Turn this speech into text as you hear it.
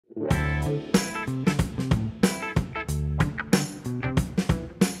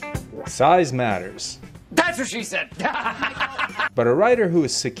Size matters. That's what she said! But a rider who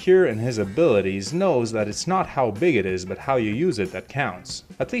is secure in his abilities knows that it's not how big it is, but how you use it that counts.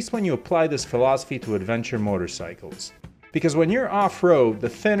 At least when you apply this philosophy to adventure motorcycles. Because when you're off-road, the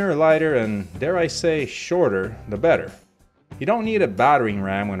thinner, lighter, and dare I say, shorter, the better. You don't need a battering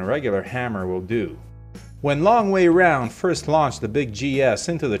ram when a regular hammer will do. When Long Way Round first launched the big GS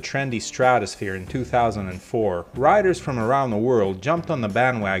into the trendy stratosphere in 2004, riders from around the world jumped on the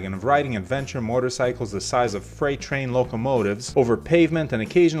bandwagon of riding adventure motorcycles the size of freight train locomotives over pavement and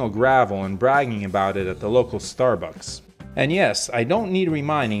occasional gravel and bragging about it at the local Starbucks. And yes, I don't need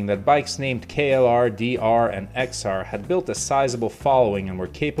reminding that bikes named KLR, DR, and XR had built a sizable following and were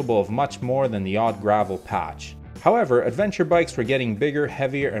capable of much more than the odd gravel patch. However, adventure bikes were getting bigger,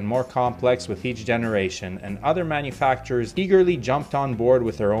 heavier, and more complex with each generation, and other manufacturers eagerly jumped on board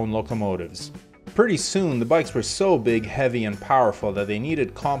with their own locomotives. Pretty soon, the bikes were so big, heavy, and powerful that they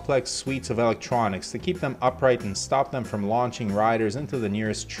needed complex suites of electronics to keep them upright and stop them from launching riders into the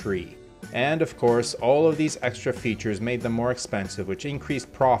nearest tree. And of course, all of these extra features made them more expensive, which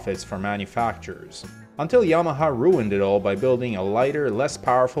increased profits for manufacturers. Until Yamaha ruined it all by building a lighter, less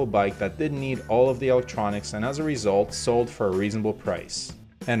powerful bike that didn't need all of the electronics and as a result sold for a reasonable price.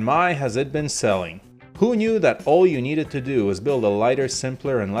 And my, has it been selling. Who knew that all you needed to do was build a lighter,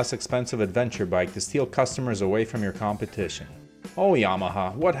 simpler, and less expensive adventure bike to steal customers away from your competition? Oh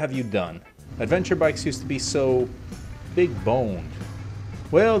Yamaha, what have you done? Adventure bikes used to be so big-boned.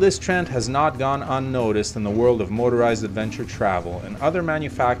 Well, this trend has not gone unnoticed in the world of motorized adventure travel, and other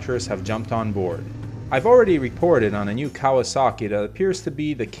manufacturers have jumped on board. I've already reported on a new Kawasaki that appears to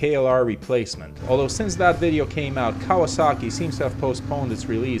be the KLR replacement, although since that video came out, Kawasaki seems to have postponed its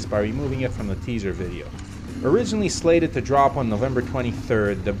release by removing it from the teaser video. Originally slated to drop on November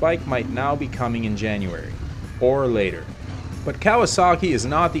 23rd, the bike might now be coming in January, or later. But Kawasaki is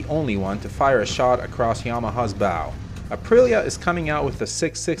not the only one to fire a shot across Yamaha's bow. Aprillia is coming out with the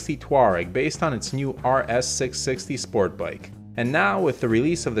 660 Tuareg based on its new RS 660 sport bike. And now, with the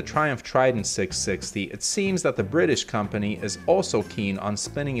release of the Triumph Trident 660, it seems that the British company is also keen on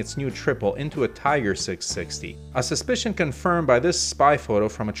spinning its new triple into a Tiger 660, a suspicion confirmed by this spy photo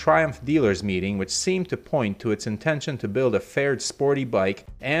from a Triumph dealers meeting which seemed to point to its intention to build a fared sporty bike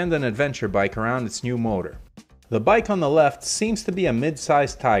and an adventure bike around its new motor. The bike on the left seems to be a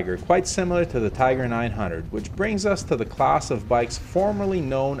mid-sized Tiger, quite similar to the Tiger 900, which brings us to the class of bikes formerly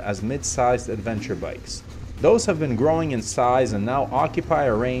known as mid-sized adventure bikes. Those have been growing in size and now occupy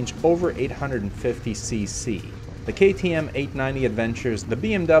a range over 850cc. The KTM 890 Adventures, the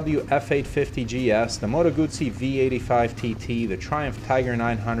BMW F850 GS, the Moto Guzzi V85 TT, the Triumph Tiger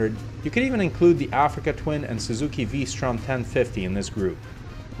 900, you could even include the Africa Twin and Suzuki V-Strom 1050 in this group.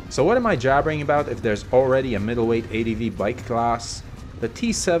 So what am I jabbering about if there's already a middleweight ADV bike class? The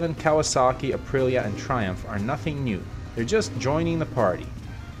T7, Kawasaki, Aprilia, and Triumph are nothing new. They're just joining the party.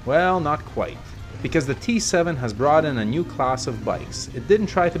 Well, not quite. Because the T7 has brought in a new class of bikes. It didn't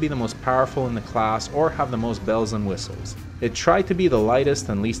try to be the most powerful in the class or have the most bells and whistles. It tried to be the lightest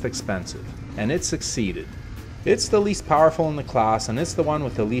and least expensive. And it succeeded. It's the least powerful in the class and it's the one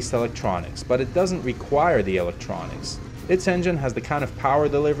with the least electronics, but it doesn't require the electronics. Its engine has the kind of power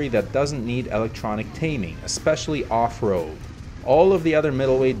delivery that doesn't need electronic taming, especially off-road. All of the other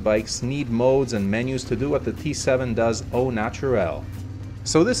middleweight bikes need modes and menus to do what the T7 does au naturel.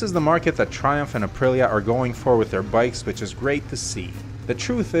 So this is the market that Triumph and Aprilia are going for with their bikes, which is great to see. The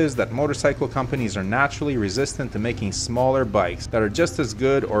truth is that motorcycle companies are naturally resistant to making smaller bikes that are just as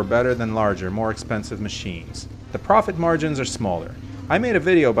good or better than larger, more expensive machines. The profit margins are smaller. I made a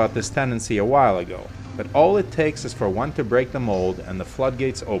video about this tendency a while ago, but all it takes is for one to break the mold and the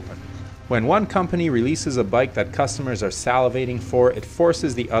floodgates open. When one company releases a bike that customers are salivating for, it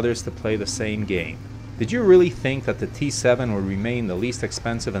forces the others to play the same game. Did you really think that the T7 would remain the least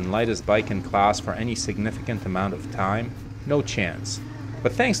expensive and lightest bike in class for any significant amount of time? No chance.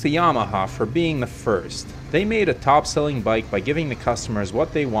 But thanks to Yamaha for being the first. They made a top-selling bike by giving the customers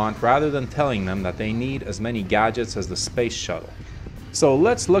what they want rather than telling them that they need as many gadgets as the space shuttle. So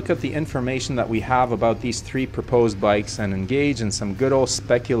let's look at the information that we have about these three proposed bikes and engage in some good old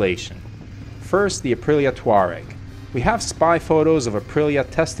speculation. First, the Aprilia Tuareg. We have spy photos of Aprilia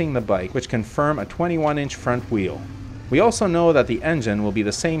testing the bike, which confirm a 21-inch front wheel. We also know that the engine will be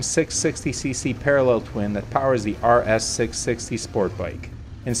the same 660cc parallel twin that powers the RS 660 sport bike.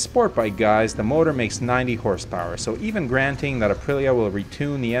 In sport bike guys, the motor makes 90 horsepower, so even granting that Aprilia will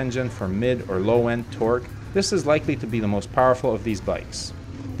retune the engine for mid or low-end torque, this is likely to be the most powerful of these bikes.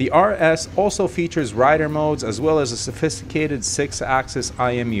 The RS also features rider modes as well as a sophisticated 6-axis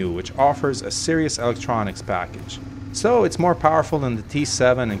IMU, which offers a serious electronics package. So it's more powerful than the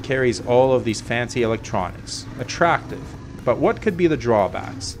T7 and carries all of these fancy electronics. Attractive. But what could be the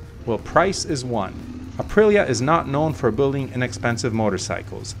drawbacks? Well, price is one. Aprilia is not known for building inexpensive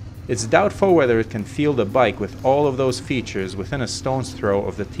motorcycles. It's doubtful whether it can field a bike with all of those features within a stone's throw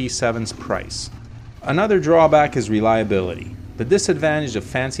of the T7's price. Another drawback is reliability. The disadvantage of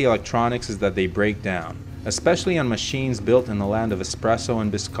fancy electronics is that they break down, especially on machines built in the land of espresso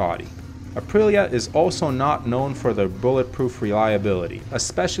and biscotti. Aprilia is also not known for their bulletproof reliability,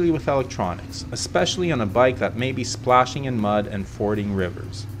 especially with electronics, especially on a bike that may be splashing in mud and fording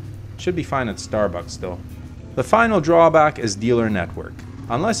rivers. Should be fine at Starbucks though. The final drawback is dealer network.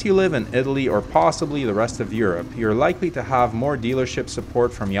 Unless you live in Italy or possibly the rest of Europe, you're likely to have more dealership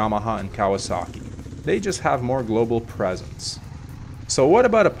support from Yamaha and Kawasaki. They just have more global presence. So what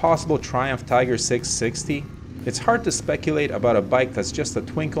about a possible Triumph Tiger 660? It's hard to speculate about a bike that's just a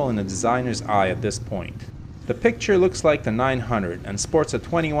twinkle in a designer's eye at this point. The picture looks like the 900 and sports a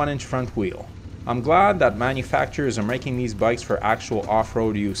 21-inch front wheel. I'm glad that manufacturers are making these bikes for actual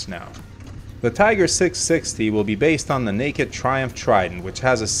off-road use now. The Tiger 660 will be based on the naked Triumph Trident, which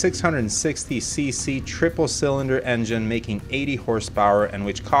has a 660cc triple-cylinder engine making 80 horsepower and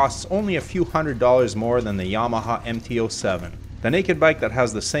which costs only a few $100s more than the Yamaha MT-07, the naked bike that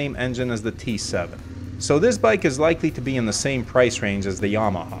has the same engine as the T7. So this bike is likely to be in the same price range as the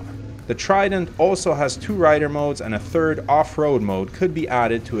Yamaha. The Trident also has 2 rider modes and a third off-road mode could be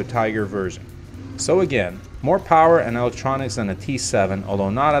added to a Tiger version. So again, more power and electronics than a T7, although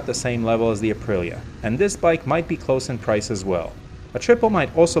not at the same level as the Aprilia, and this bike might be close in price as well. A triple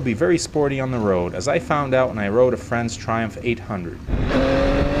might also be very sporty on the road, as I found out when I rode a friend's Triumph 800.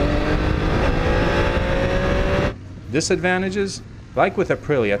 Disadvantages? Like with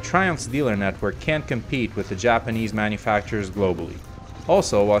Aprilia, Triumph's dealer network can't compete with the Japanese manufacturers globally.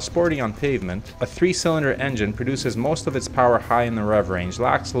 Also, while sporty on pavement, a 3-cylinder engine produces most of its power high in the rev range,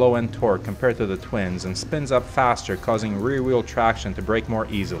 lacks low-end torque compared to the twins, and spins up faster, causing rear-wheel traction to brake more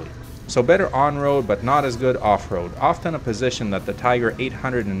easily. So better on-road but not as good off-road, often a position that the Tiger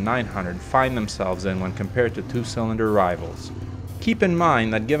 800 and 900 find themselves in when compared to 2-cylinder rivals. Keep in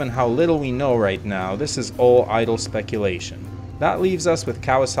mind that given how little we know right now, this is all idle speculation. That leaves us with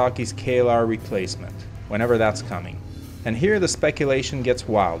Kawasaki's KLR replacement, whenever that's coming. And here the speculation gets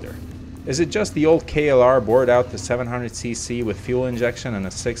wilder. Is it just the old KLR bored out to 700cc with fuel injection and a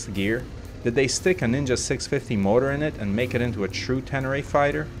 6th gear? Did they stick a Ninja 650 motor in it and make it into a true Tenere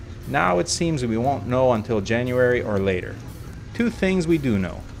fighter? Now it seems we won't know until January or later. 2 things we do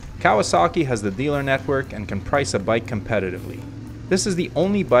know. Kawasaki has the dealer network and can price a bike competitively. This is the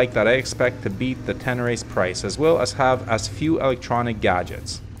only bike that I expect to beat the Tenere's price, as well as have as few electronic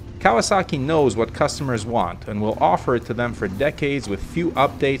gadgets. Kawasaki knows what customers want and will offer it to them for decades with few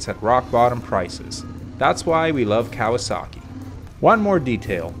updates at rock-bottom prices. That's why we love Kawasaki. One more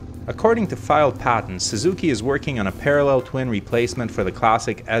detail. According to filed patents, Suzuki is working on a parallel twin replacement for the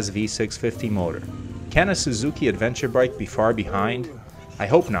classic SV650 motor. Can a Suzuki adventure bike be far behind? I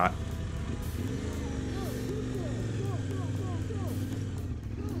hope not.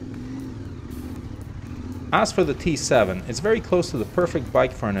 As for the T7, it's very close to the perfect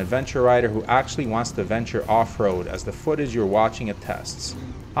bike for an adventure rider who actually wants to venture off-road, as the footage you're watching attests.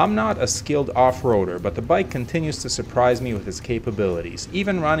 I'm not a skilled off-roader, but the bike continues to surprise me with its capabilities,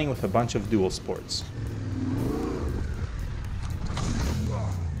 even running with a bunch of dual sports.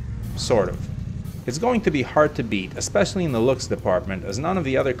 Sort of. It's going to be hard to beat, especially in the looks department, as none of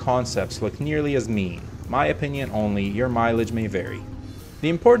the other concepts look nearly as mean. My opinion only, your mileage may vary. The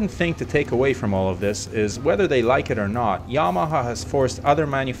important thing to take away from all of this is, whether they like it or not, Yamaha has forced other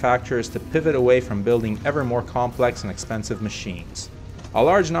manufacturers to pivot away from building ever more complex and expensive machines. A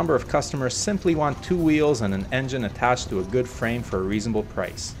large number of customers simply want 2 wheels and an engine attached to a good frame for a reasonable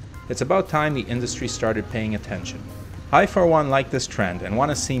price. It's about time the industry started paying attention. I for one like this trend and want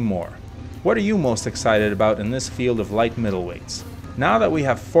to see more. What are you most excited about in this field of light middleweights? Now that we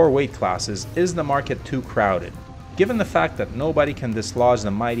have 4 weight classes, is the market too crowded? Given the fact that nobody can dislodge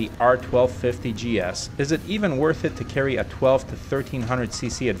the mighty R1250 GS, is it even worth it to carry a 12 to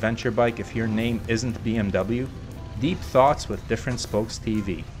 1300cc adventure bike if your name isn't BMW? Deep thoughts with Different Spokes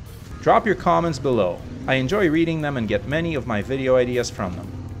TV. Drop your comments below. I enjoy reading them and get many of my video ideas from them.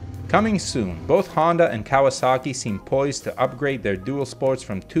 Coming soon, both Honda and Kawasaki seem poised to upgrade their dual sports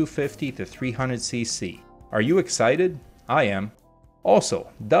from 250 to 300cc. Are you excited? I am. Also,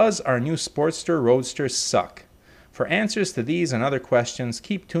 does our new Sportster Roadster suck? For answers to these and other questions,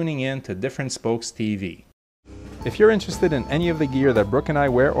 keep tuning in to Different Spokes TV. If you're interested in any of the gear that Brooke and I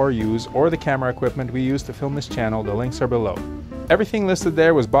wear or use, or the camera equipment we use to film this channel, the links are below. Everything listed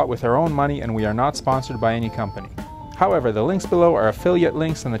there was bought with our own money and we are not sponsored by any company. However, the links below are affiliate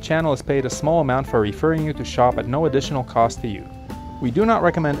links and the channel is paid a small amount for referring you to shop at no additional cost to you. We do not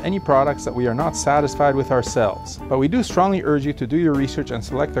recommend any products that we are not satisfied with ourselves, but we do strongly urge you to do your research and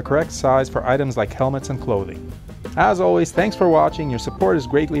select the correct size for items like helmets and clothing. As always, thanks for watching, your support is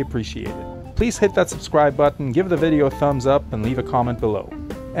greatly appreciated. Please hit that subscribe button, give the video a thumbs up and leave a comment below.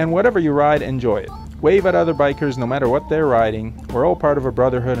 And whatever you ride, enjoy it. Wave at other bikers no matter what they're riding. We're all part of a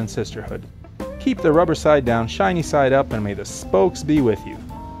brotherhood and sisterhood. Keep the rubber side down, shiny side up, and may the spokes be with you.